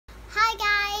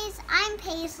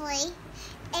Paisley,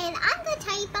 and I'm going to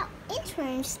tell you about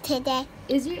inchworms today.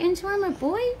 Is your inchworm a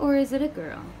boy or is it a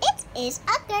girl? It is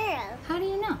a girl. How do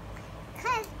you know?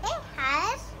 Because it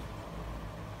has...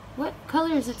 What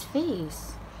color is its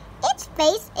face? Its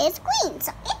face is green,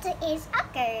 so it is a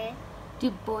girl.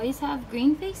 Do boys have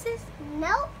green faces?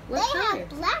 No, What they color? have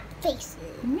black faces.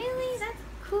 Really? That's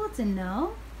cool to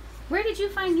know. Where did you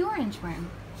find your inchworm?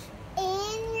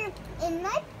 In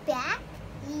my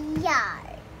backyard.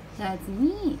 That's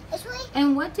neat. It's really...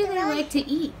 And what do they like to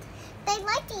eat? They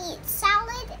like to eat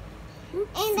salad,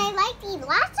 Oops. and they like to eat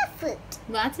lots of fruit.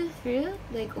 Lots of fruit,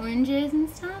 like oranges and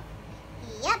stuff?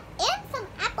 Yep, and some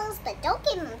apples, but don't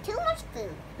give them too much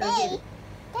food. They'll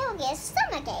get a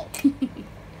stomachache.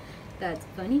 That's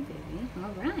funny, baby.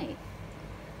 All right.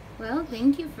 Well,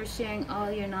 thank you for sharing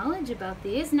all your knowledge about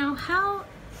these. Now, how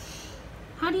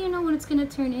do you know when it's going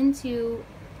to turn into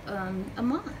a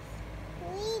moth?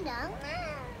 We don't know.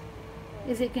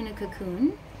 Is it going to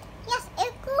cocoon? Yes,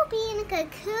 it will be in a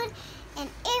cocoon, and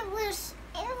it will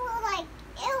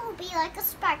be like a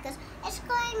spark. It's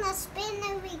going to spin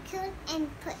the cocoon and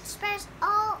put sparks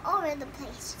all over the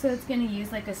place. So it's going to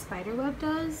use like a spider web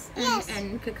does? Yes.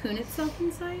 And cocoon itself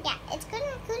inside? Yeah, it's going to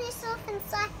cocoon itself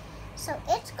inside, so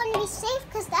it's going to be safe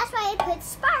because that's why it puts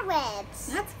spider webs.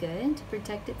 That's good, to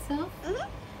protect itself. Mm-hmm.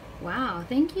 Wow,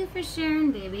 thank you for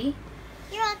sharing, baby.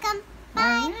 You're welcome. Bye.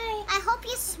 All right. I hope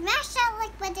you smash that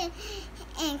like button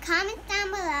and comment down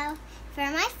below for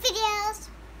my videos.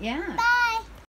 Yeah. Bye.